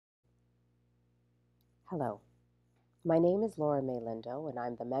Hello, my name is Laura May Lindo, and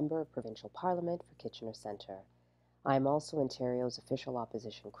I'm the Member of Provincial Parliament for Kitchener Centre. I'm also Ontario's official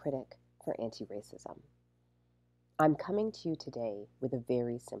opposition critic for anti-racism. I'm coming to you today with a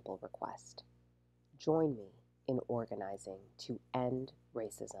very simple request. Join me in organizing to end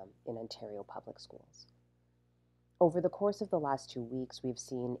racism in Ontario public schools. Over the course of the last 2 weeks, we've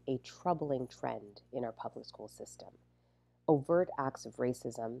seen a troubling trend in our public school system. Overt acts of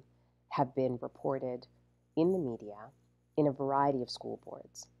racism have been reported in the media in a variety of school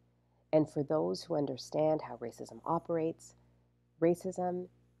boards. And for those who understand how racism operates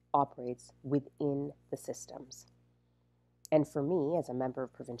within the systems. And for me, as a member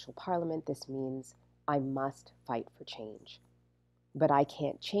of provincial parliament, this means I must fight for change. But I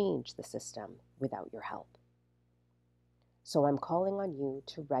can't change the system without your help. So I'm calling on you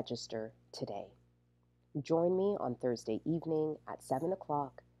to register today. Join me on Thursday evening at 7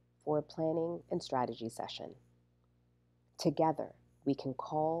 o'clock for a planning and strategy session. Together, we can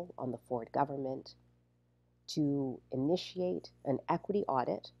call on the Ford government to initiate an equity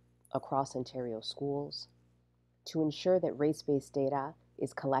audit across Ontario schools, to ensure that race-based data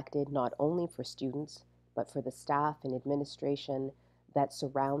is collected not only for students, but for the staff and administration that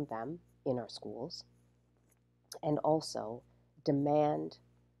surround them in our schools, and also demand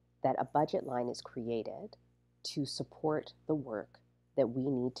that a budget line is created to support the work that we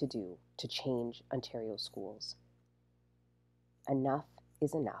need to do to change Ontario schools. Enough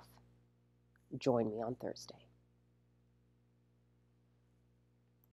is enough. Join me on Thursday.